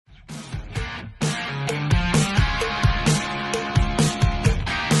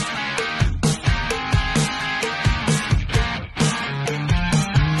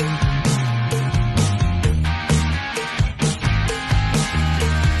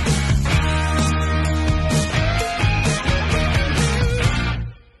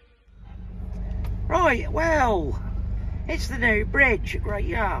Well, it's the new bridge at Great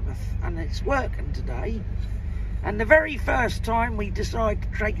Yarmouth, and it's working today. And the very first time we decide to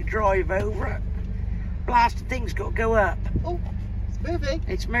take a drive over it, blasted thing's got to go up. Oh, it's moving.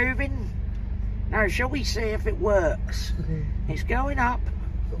 It's moving. Now, shall we see if it works? It's going up.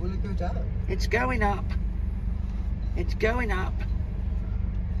 But will it go down? It's going up. It's going up.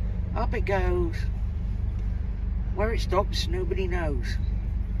 Up it goes. Where it stops, nobody knows.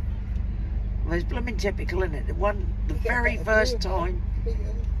 Well, it's blooming typical, isn't it? The very first time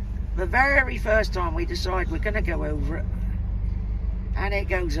we decide we're going to go over it, and it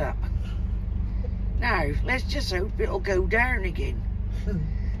goes up. Now, let's just hope it'll go down again.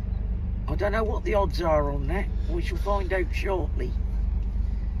 I don't know what the odds are on that. We shall find out shortly.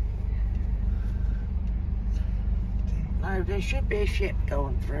 Now, there should be a ship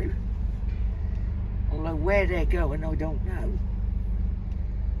going through. Although where they're going, I don't know.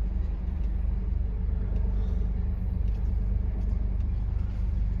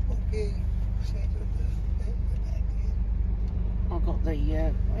 I've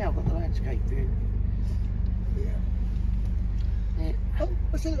got the landscape view. Yeah. Oh,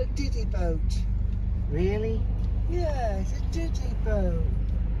 what's it, a diddy boat? Really? Yeah, it's a diddy boat.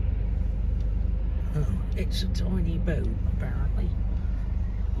 Oh, it's a tiny boat, apparently.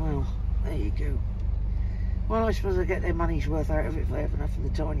 Well, there you go. Well, I suppose they'll get their money's worth out of it if they have enough of the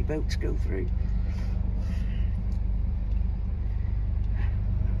tiny boats go through.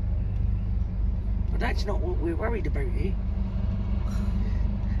 But that's not what we're worried about here.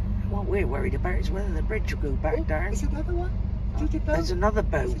 What we're worried about is whether the bridge will go back down. There's another one? Diddy boat? There's another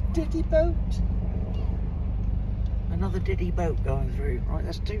boat. It's a diddy boat. Another diddy boat going through. Right,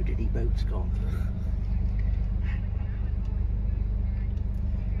 there's two diddy boats going through.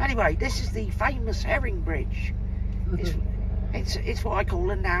 Anyway, this is the famous herring bridge. It's what I call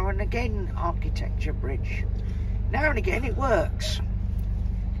a now and again architecture bridge. Now and again it works.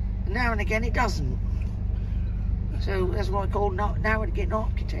 Now and again it doesn't. So that's what I call now and again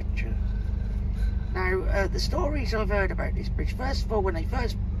architecture. Now, the stories I've heard about this bridge, first of all, when they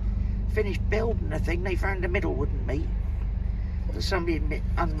first finished building the thing, they found the middle wouldn't meet. That somebody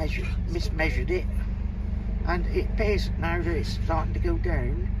had mismeasured it. And it appears now that it's starting to go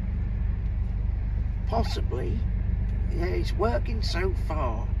down. Possibly, yeah, it's working so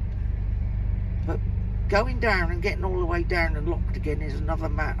far. But going down and getting all the way down and locked again is another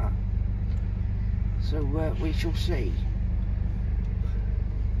matter. So we shall see.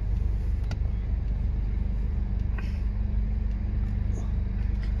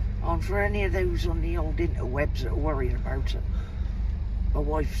 And for any of those on the old interwebs that are worrying about it, my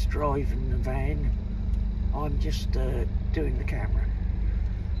wife's driving the van. I'm just doing the camera,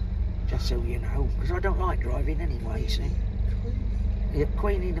 just so you know, because I don't like driving anyway. See, yeah,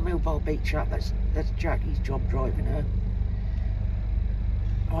 Queenie the mobile beach up. That's Jackie's job, driving her.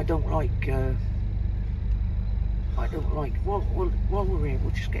 I don't like. While we're here,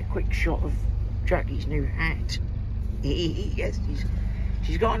 we'll just get a quick shot of Jackie's new hat. Yes,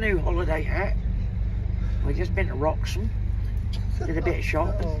 she's got a new holiday hat. We've just been to Wroxham, did a bit of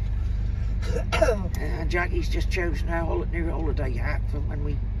shopping. And Jackie's just chosen our new holiday hat for when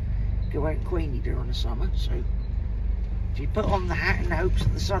we go out in Queenie during the summer. So she put on the hat in the hopes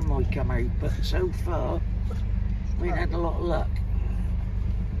that the sun might come out, but so far we ain't had a lot of luck.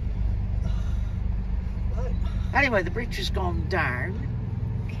 Anyway, the bridge has gone down,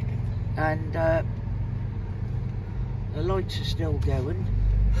 and the lights are still going.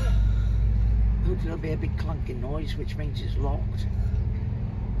 Hopefully there'll be a big clunking noise, which means it's locked.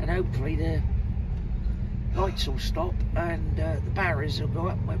 And hopefully the lights will stop and the barriers will go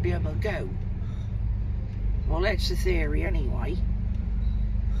up and we'll be able to go. Well, that's the theory anyway.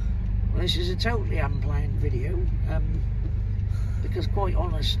 Well, this is a totally unplanned video, because quite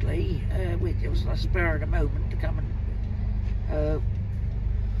honestly, it was a spur of the moment to come and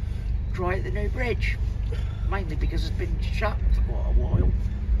try out the new bridge. Mainly because it's been shut for quite a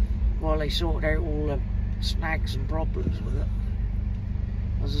while they sorted out all the snags and problems with it.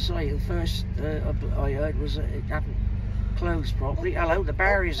 As I say, the first I heard was that it hadn't closed properly. Hello, the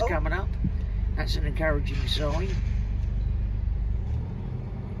barriers are coming up. That's an encouraging sign.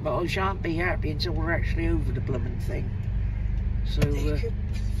 But I shan't be happy until we're actually over the blooming thing. So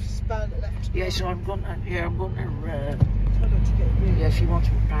yes, I'm going to. Yeah, I'm going to. Yeah, she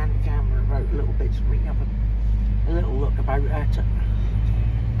wants me to pan the camera about a little bit so we can have a little look about at it.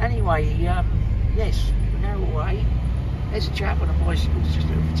 Anyway, yes, we're now away. There's a chap on a bicycle just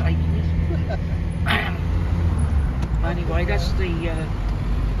overtaking us. Anyway, that's the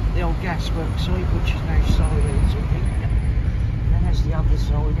old gaswork site, which is now silos, I think. And then there's the other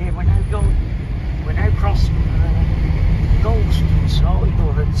side here. We're now going We're now crossing Golston side,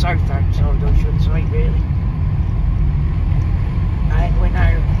 or the Southampton side I should say really. And we're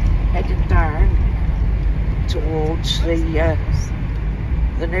now heading down towards the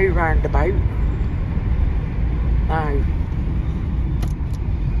new roundabout. Now,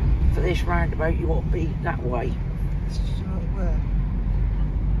 for this roundabout you ought to be that way. Where?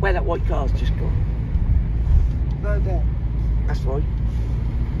 Where that white car's just gone. Right there. That's right.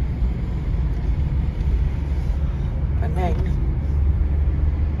 And then,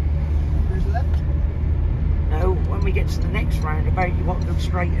 There's left. no, when we get to the next roundabout you want to go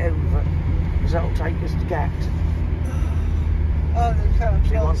straight over, because that'll take us to Gat. Oh, the car.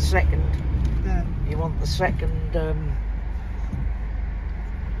 So you want second. No. You want the second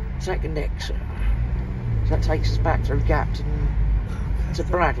exit. So that takes us back through Gapton to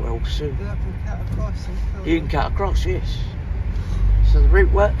Bradwell. So We'll have to cut across. you can cut across, yes. So the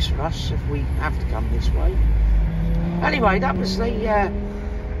route works for us if we have to come this way. Anyway, that was the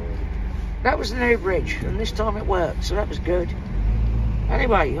new bridge, and this time it worked, so that was good.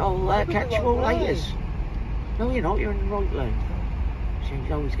 Anyway, I'll catch you all later. No, you're not. You're in the right lane.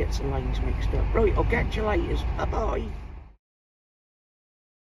 She always gets the lanes mixed up. Right, I'll catch you later. Bye bye.